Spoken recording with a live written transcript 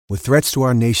With threats to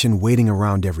our nation waiting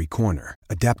around every corner,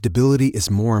 adaptability is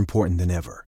more important than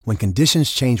ever. When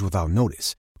conditions change without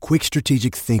notice, quick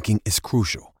strategic thinking is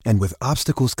crucial. And with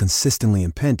obstacles consistently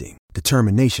impending,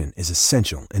 determination is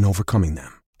essential in overcoming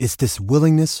them. It's this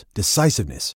willingness,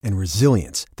 decisiveness, and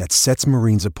resilience that sets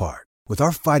Marines apart. With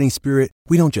our fighting spirit,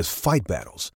 we don't just fight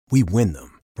battles, we win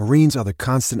them. Marines are the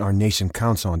constant our nation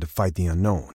counts on to fight the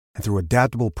unknown. And through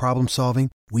adaptable problem solving,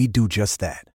 we do just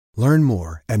that. Learn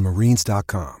more at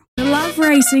marines.com. The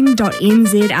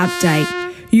LOVERACING.NZ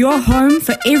update. Your home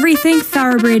for everything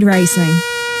thoroughbred racing.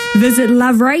 Visit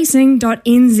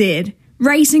LOVERACING.NZ.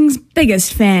 Racing's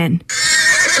biggest fan.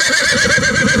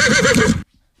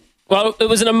 Well, it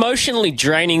was an emotionally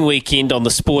draining weekend on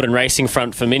the sport and racing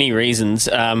front for many reasons.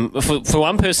 For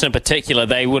one person in particular,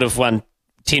 they would have won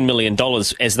 $10 million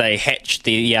as they hatched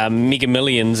the Mega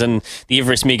Millions and the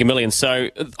Everest Mega Millions. So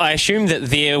I assume that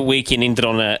their weekend ended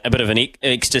on a bit of an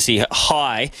ecstasy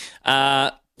high.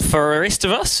 For the rest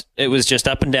of us, it was just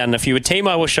up and down. And if you were Team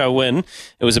I Wish I Win,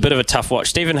 it was a bit of a tough watch.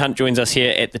 Stephen Hunt joins us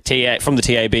here at the from the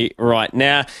TAB right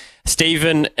now.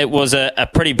 Stephen, it was a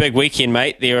pretty big weekend,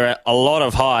 mate. There are a lot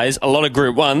of highs, a lot of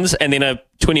Group 1s, and then a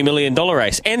 $20 million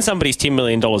race, and somebody's $10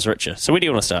 million richer. So where do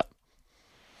you want to start?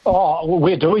 Oh, well,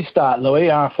 where do we start, Louis?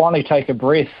 Finally take a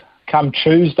breath come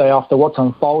Tuesday after what's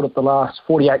unfolded the last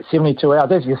 48, 72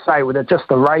 hours. As you say, with just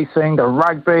the racing, the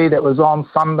rugby that was on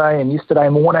Sunday and yesterday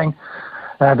morning,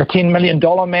 the $10 million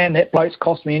man, that bloke's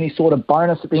cost me any sort of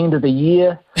bonus at the end of the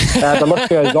year. The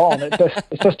list goes on.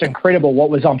 It's just incredible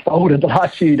what was unfolded the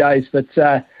last few days. But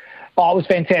it was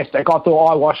fantastic. I thought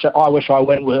I Wish I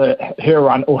Win with her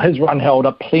run, or his run held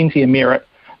up plenty of merit.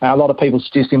 A lot of people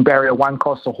suggesting Barrier 1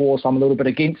 costs a horse. I'm a little bit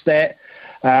against that.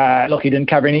 Look, he didn't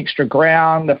cover any extra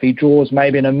ground. If he draws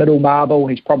maybe in a middle marble,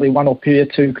 he's probably one or pair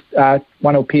to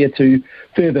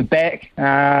further back.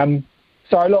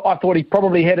 So, look, I thought he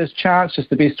probably had his chance,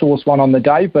 just the best horse won on the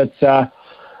day. But,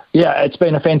 it's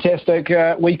been a fantastic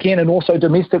weekend, and also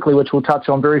domestically, which we'll touch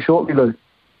on very shortly, Lou.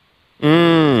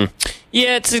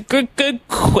 Yeah, it's a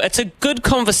good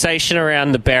conversation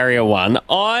around the Barrier 1.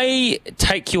 I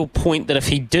take your point that if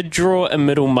he did draw a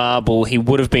middle marble, he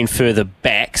would have been further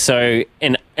back. So,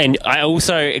 and I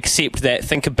also accept that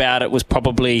Think About It was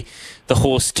probably the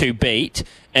horse to beat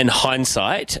in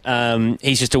hindsight.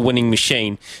 He's just a winning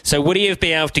machine. So would he have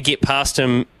been able to get past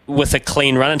him with a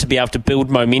clean run and to be able to build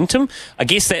momentum? I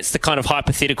guess that's the kind of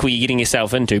hypothetical you're getting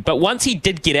yourself into. But once he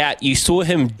did get out, you saw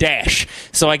him dash.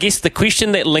 So I guess the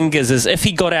question that lingers is, if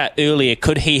he got out earlier,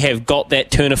 could he have got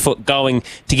that turn of foot going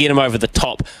to get him over the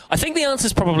top? I think the answer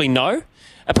is probably no.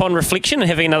 Upon reflection and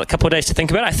having another couple of days to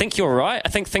think about it, I think you're right. I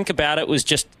think About It was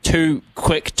just too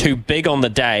quick, too big on the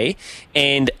day,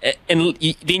 and then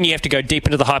you have to go deep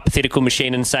into the hypothetical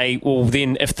machine and say, well,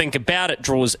 then if Think About It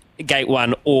draws gate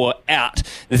 1 or out,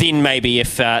 then maybe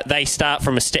if they start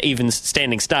from a even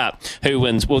standing start, who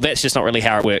wins? Well, that's just not really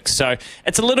how it works. So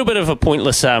it's a little bit of a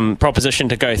pointless proposition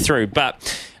to go through,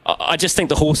 but I just think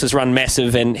the horse has run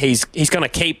massive, and he's going to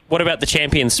keep. What about the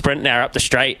champion sprint now up the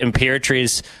straight,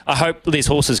 Imperatriz? I hope these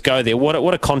horses go there.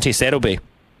 What a contest that'll be.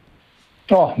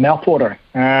 Oh, mouthwatering.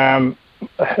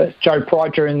 Joe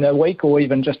Pride during the week, or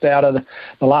even just out of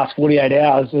the last 48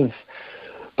 hours, have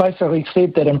basically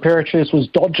said that Imperatriz was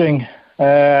dodging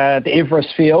the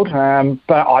Everest field,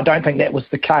 but I don't think that was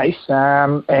the case.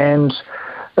 And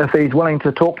if he's willing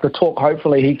to talk the talk,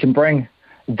 hopefully he can bring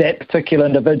that particular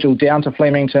individual down to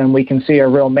Flemington. We can see a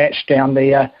real match down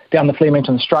the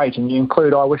Flemington Straight, and you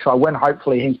include I Wish I Win.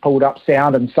 Hopefully he's pulled up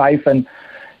sound and safe, and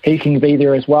he can be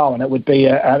there as well, and it would be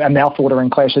a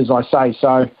mouth-watering clash, as I say.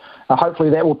 So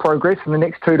hopefully that will progress in the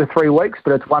next 2 to 3 weeks,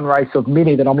 but it's one race of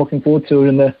many that I'm looking forward to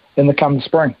in the coming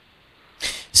spring.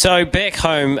 So back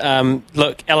home,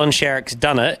 look, Alan Sharrock's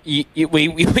done it.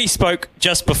 We spoke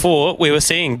just before. We were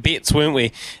seeing bets, weren't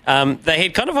we? They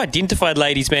had kind of identified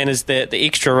Ladies Man as the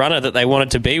extra runner that they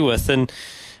wanted to be with, and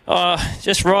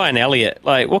just Ryan Elliott.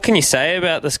 Like, what can you say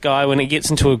about this guy when he gets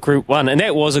into a Group 1? And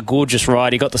that was a gorgeous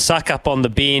ride. He got the suck up on the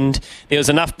bend. There was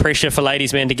enough pressure for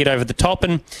Ladies Man to get over the top.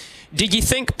 And did you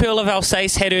think Pearl of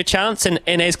Alsace had her chance? And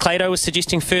as Clado was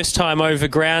suggesting, first time over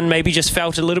ground, maybe just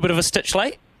felt a little bit of a stitch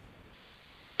late?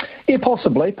 Yeah,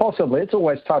 possibly. It's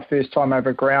always tough first time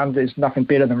over ground. There's nothing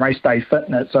better than race day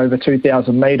fitness over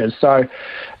 2,000 metres. So,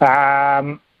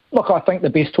 look, I think the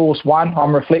best horse won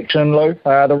on reflection, Lou.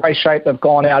 The race shape, they've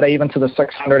gone out even to the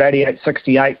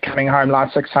 688.68, coming home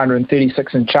last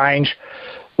 636 and change.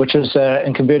 which is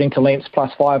in converting to lengths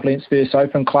plus 5 lengths versus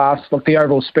open class. Look, the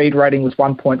overall speed rating was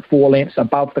 1.4 lengths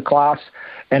above the class,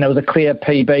 and it was a clear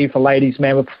PB for ladies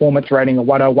man with performance rating of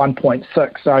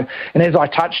 101.6. So, and as I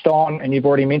touched on, and you've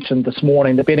already mentioned this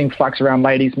morning, the betting flux around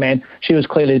ladies man, she was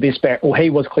clearly the best back, or he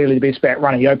was clearly the best back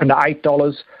runner. He opened at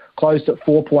 $8, closed at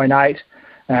 4.8.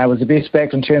 Was the best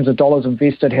back in terms of dollars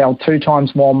invested, held 2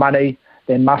 times more money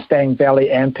than Mustang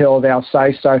Valley and Pearl of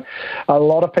Alsace. So a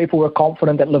lot of people were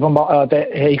confident that that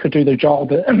he could do the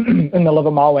job in the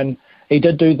Livermore, and he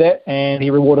did do that, and he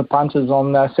rewarded punters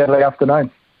on Saturday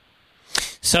afternoon.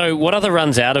 So what other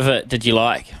runs out of it did you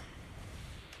like?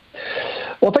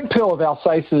 Well, I think Pearl of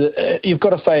Alsace, you've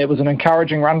got to say it was an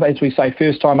encouraging run. As we say,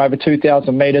 first time over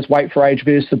 2,000 metres, weight for age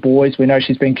versus the boys. We know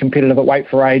she's been competitive at weight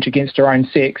for age against her own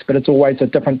sex, but it's always a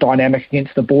different dynamic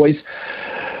against the boys.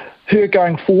 Her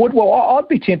going forward, well, I'd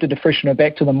be tempted to freshen her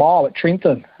back to the mile at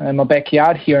Trentham in my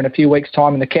backyard here in a few weeks'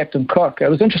 time in the Captain Cook. It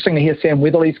was interesting to hear Sam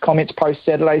Weatherly's comments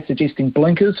post-Saturday suggesting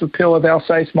blinkers for Pearl of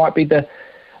Alsace might be the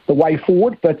way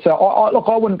forward. But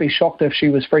I wouldn't be shocked if she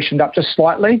was freshened up just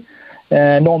slightly.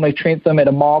 Normally Trentham at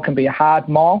a mile can be a hard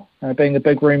mile, being a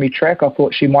big roomy track. I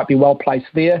thought she might be well placed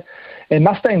there. And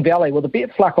Mustang Valley, well, the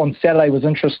bet fluck on Saturday was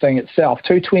interesting itself,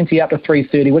 220 up to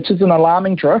 330, which is an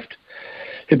alarming drift.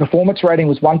 Her performance rating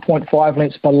was 1.5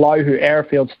 lengths below her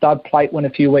Arrowfield stud plate win a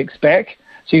few weeks back.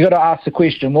 So you've got to ask the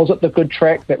question, was it the good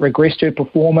track that regressed her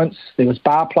performance? There was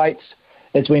bar plates,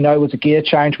 as we know, was a gear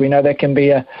change. We know that can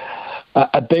be a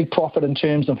big profit in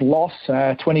terms of loss,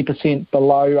 20%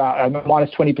 below,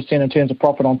 minus 20% in terms of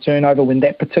profit on turnover when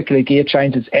that particular gear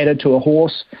change is added to a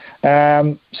horse.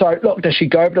 So, look, does she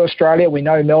go over to Australia? We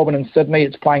know Melbourne and Sydney,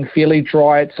 it's playing fairly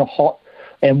dry. It's a hot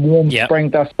and warm spring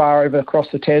thus far over across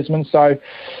the Tasman. So,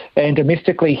 and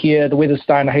domestically here, the weather's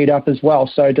starting to heat up as well.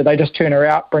 So do they just turn her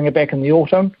out, bring her back in the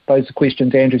autumn? Those are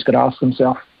questions Andrew's got to ask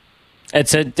himself.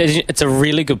 It's a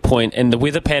really good point, and the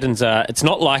weather patterns are, it's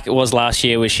not like it was last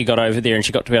year where she got over there and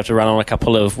she got to be able to run on a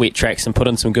couple of wet tracks and put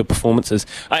in some good performances.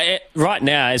 Right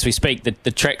now, as we speak,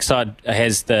 the track side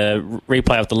has the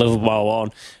replay of the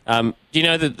Livermore on.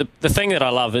 The thing that I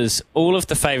love is all of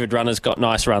the favoured runners got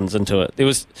nice runs into it.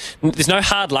 There's no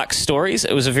hard luck stories.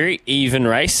 It was a very even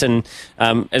race, and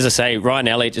as I say, Ryan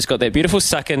Elliott just got that beautiful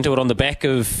suck into it on the back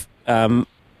of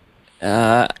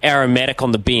Aromatic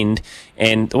on the bend,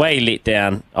 and the way he let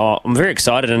down, I'm very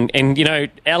excited. And you know,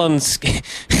 Alan's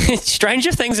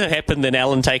stranger things have happened than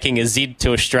Alan taking a Z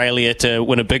to Australia to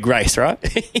win a big race, right?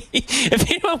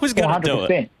 If anyone was going to do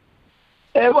it.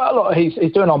 Well, look, he's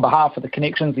doing it on behalf of the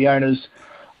connections. The owners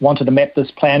wanted to map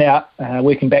this plan out,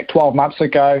 working back 12 months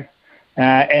ago,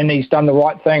 and he's done the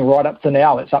right thing right up to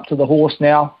now. It's up to the horse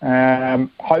now.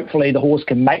 Hopefully the horse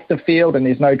can make the field, and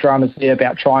there's no dramas there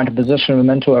about trying to position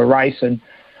him into a race and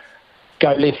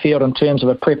go left field in terms of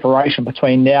a preparation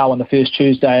between now and the first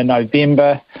Tuesday in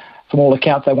November. From all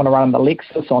accounts, they want to run in the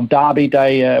Lexus on Derby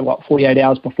Day, 48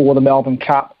 hours before the Melbourne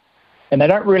Cup. And they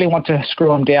don't really want to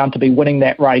screw him down to be winning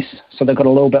that race, so they've got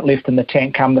a little bit left in the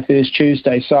tank come the first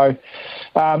Tuesday. So,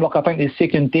 look, I think there's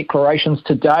second declarations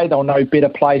today. They'll know better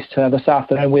placed this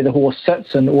afternoon where the horse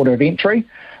sits in order of entry.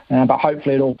 But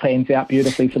hopefully it all pans out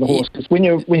beautifully for the horse. Because when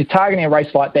you're targeting a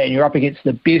race like that and you're up against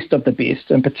the best of the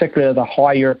best, in particular the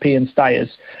high European stayers,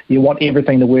 you want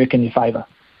everything to work in your favour.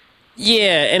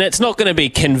 Yeah, and it's not going to be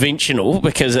conventional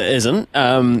because it isn't.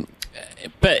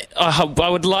 But I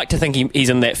would like to think he's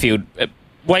in that field.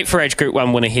 Wait for Age Group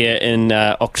 1 winner here in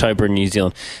October in New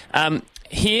Zealand.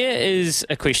 Here is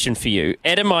a question for you.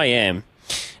 Adam I Am.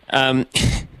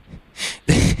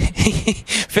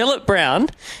 Philip Brown,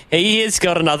 he has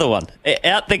got another one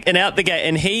out the gate,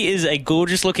 and he is a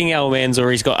gorgeous-looking Almanzor.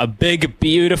 He's got a big,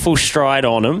 beautiful stride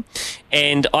on him,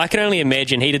 and I can only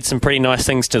imagine he did some pretty nice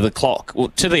things to the clock. Well,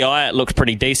 to the eye, it looks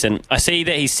pretty decent. I see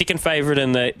that he's second favourite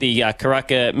in the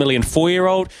Karaka Million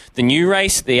 4-year-old, the new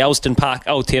race, the Elston Park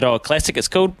Aotearoa Classic, it's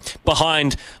called,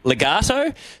 behind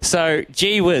Legato. So,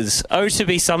 gee whiz, to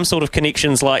be some sort of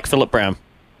connections like Philip Brown.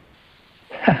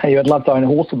 You would love to own a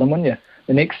horse with them, wouldn't you?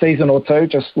 The next season or two,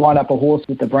 just line up a horse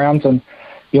with the Browns and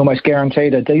you're almost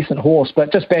guaranteed a decent horse.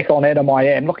 But just back on Adam I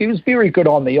Am. Look, he was very good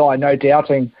on the eye, no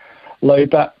doubting, Lou.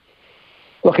 But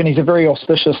look, and he's a very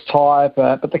auspicious type.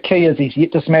 But the key is he's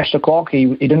yet to smash the clock. He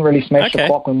didn't really smash the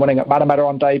clock when winning at Matamata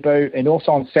on debut, and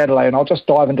also on Saturday. And I'll just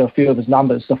dive into a few of his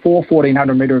numbers. The 4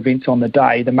 1,400 metre events on the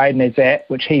day, the maiden is at,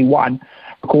 which he won,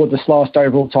 recorded the slowest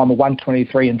overall time of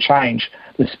 1:23 and change.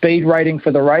 The speed rating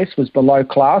for the race was below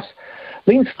class.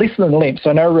 Less than length,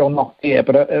 so no real knock there.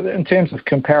 But in terms of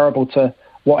comparable to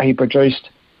what he produced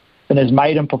in his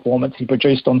maiden performance, he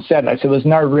produced on Saturday. So there's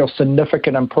no real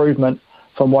significant improvement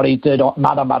from what he did at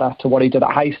Matamata to what he did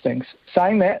at Hastings.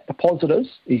 Saying that, the positives,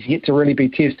 he's yet to really be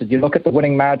tested. You look at the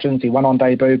winning margins, he won on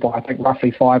debut by, I think,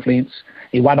 roughly 5 lengths.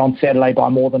 He won on Saturday by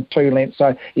more than 2 lengths,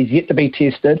 so he's yet to be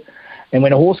tested. And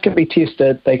when a horse can be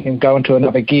tested, they can go into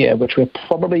another gear, which we'll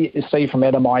probably see from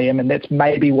Adam IM, and that's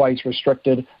maybe why he's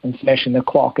restricted and smashing the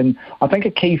clock. And I think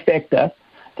a key factor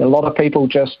that a lot of people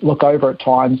just look over at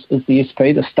times is the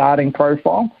SP, the starting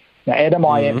profile. Now, Adam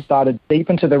IM started deep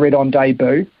into the red on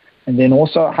debut, and then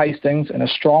also at Hastings in a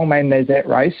strong main as that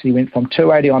race. He went from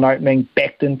 280 on opening,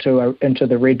 backed into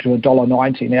the red to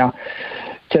 $1.90. Now,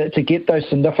 to get those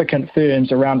significant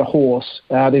firms around a horse,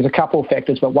 there's a couple of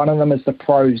factors, but one of them is the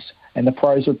pros. And the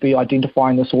pros would be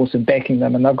identifying this horse and backing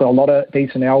them. And they've got a lot of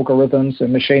decent algorithms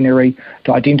and machinery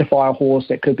to identify a horse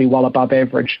that could be well above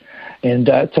average. And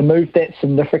to move that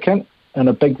significant in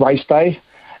a big race day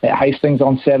at Hastings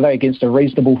on Saturday against a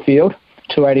reasonable field,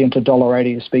 $2.80 into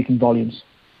 $1.80 is speaking volumes.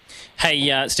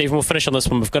 Hey, Stephen, we'll finish on this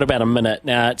one. We've got about a minute.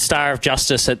 Now, Star of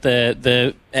Justice at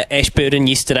the Ashburton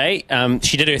yesterday,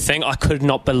 she did her thing. I could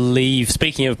not believe,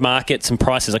 speaking of markets and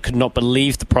prices, I could not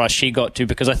believe the price she got to,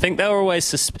 because I think they were always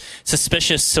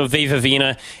suspicious of Viva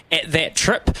Vienna at that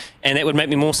trip, and that would make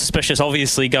me more suspicious,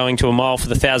 obviously, going to a mile for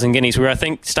the 1,000 guineas, where I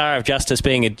think Star of Justice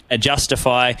being a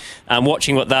Justify,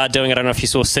 watching what they're doing. I don't know if you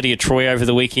saw City of Troy over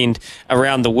the weekend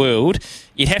around the world.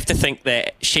 You'd have to think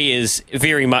that she is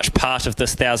very much part of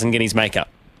this 1,000 guineas makeup.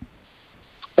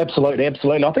 Absolutely. I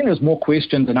think there's more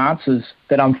questions than answers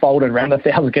that unfolded around the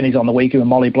 1,000 guineas on the weekend with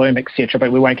Molly Bloom, etc.,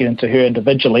 but we won't get into her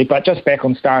individually. But just back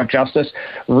on Star of Justice,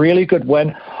 really good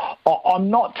win. I'm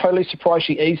not totally surprised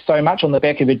she eased so much on the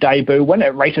back of her debut win.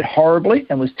 It rated horribly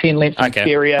and was 10 lengths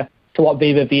inferior to what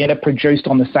Viva Vienna produced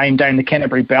on the same day in the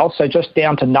Canterbury Belt. So just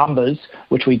down to numbers,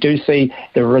 which we do see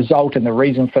the result and the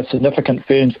reason for significant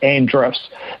firms and drifts.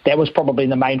 That was probably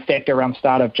the main factor around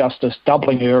Star of Justice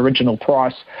doubling her original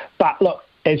price. But look,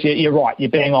 as you're right, you're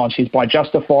bang on. She's by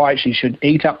Justified. She should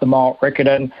eat up the mile at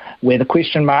Riccarton. Where the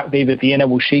question mark, Viva Vienna,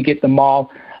 will she get the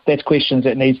mile? That's questions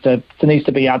that needs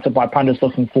to be answered by punters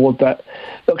looking forward. But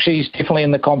look, she's definitely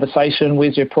in the conversation.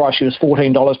 Where's her price? She was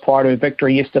 $14 prior to her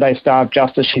victory yesterday. Star of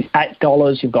Justice, she's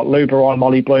 $8. You've got Luberon,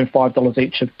 Molly Bloom, $5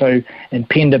 each of two, and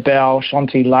Penda Bell,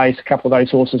 Shanti Lace, a couple of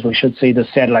those horses we should see this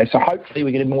Saturday. So hopefully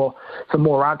we get some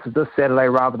more answers this Saturday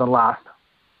rather than last.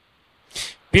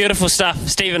 Beautiful stuff.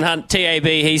 Stephen Hunt, TAB,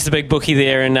 he's the big bookie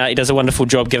there, and he does a wonderful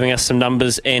job giving us some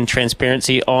numbers and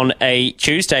transparency on a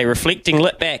Tuesday, reflecting,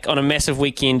 lit back on a massive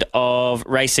weekend of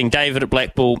racing. David at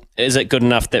Blackpool, is it good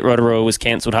enough that Rotorua was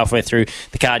cancelled halfway through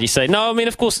the card? You say, no, I mean,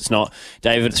 of course it's not,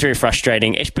 David. It's very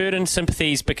frustrating. Ashburton,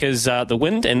 sympathies because the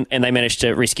wind, and they managed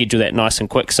to reschedule that nice and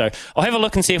quick. So I'll have a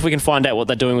look and see if we can find out what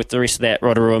they're doing with the rest of that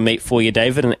Rotorua meet for you,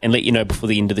 David, and let you know before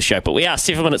the end of the show. But we are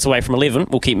 7 minutes away from 11.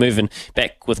 We'll keep moving.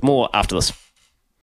 Back with more after this.